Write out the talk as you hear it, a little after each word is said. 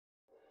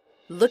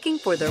Looking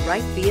for the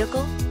right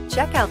vehicle?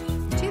 Check out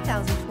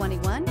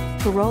 2021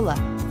 Corolla.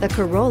 The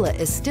Corolla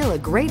is still a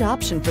great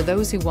option for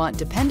those who want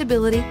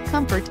dependability,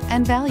 comfort,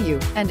 and value,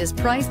 and is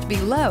priced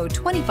below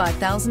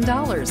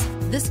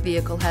 $25,000. This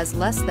vehicle has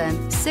less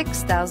than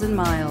 6,000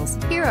 miles.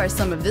 Here are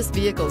some of this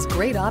vehicle's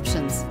great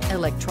options: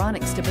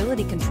 electronic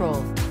stability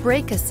control,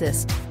 brake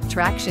assist,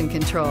 traction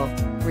control,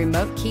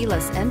 remote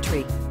keyless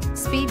entry,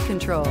 speed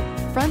control,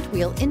 front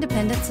wheel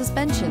independent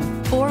suspension,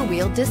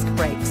 four-wheel disc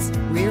brakes,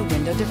 rear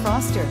window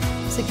defroster,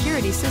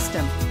 security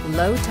system,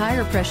 low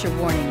tire pressure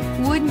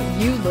warning.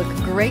 Wouldn't you look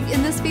great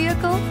in this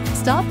vehicle?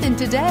 Stop in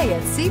today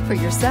and see for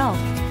yourself.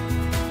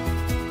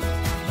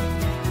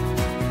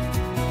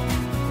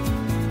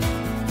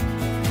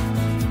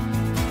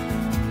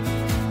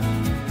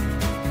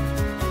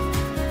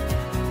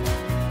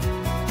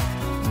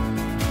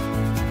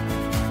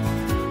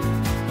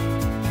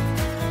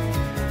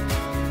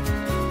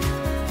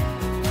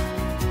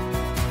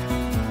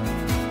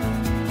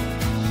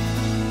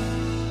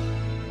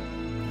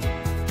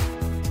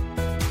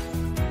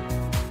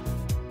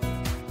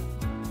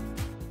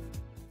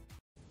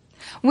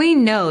 We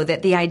know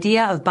that the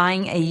idea of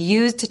buying a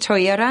used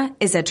Toyota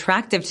is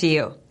attractive to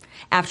you.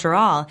 After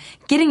all,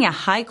 getting a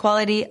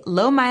high-quality,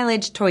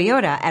 low-mileage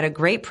Toyota at a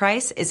great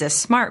price is a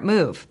smart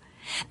move.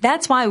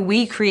 That's why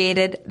we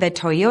created the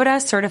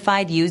Toyota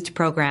Certified Used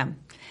program.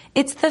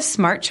 It's the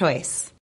smart choice.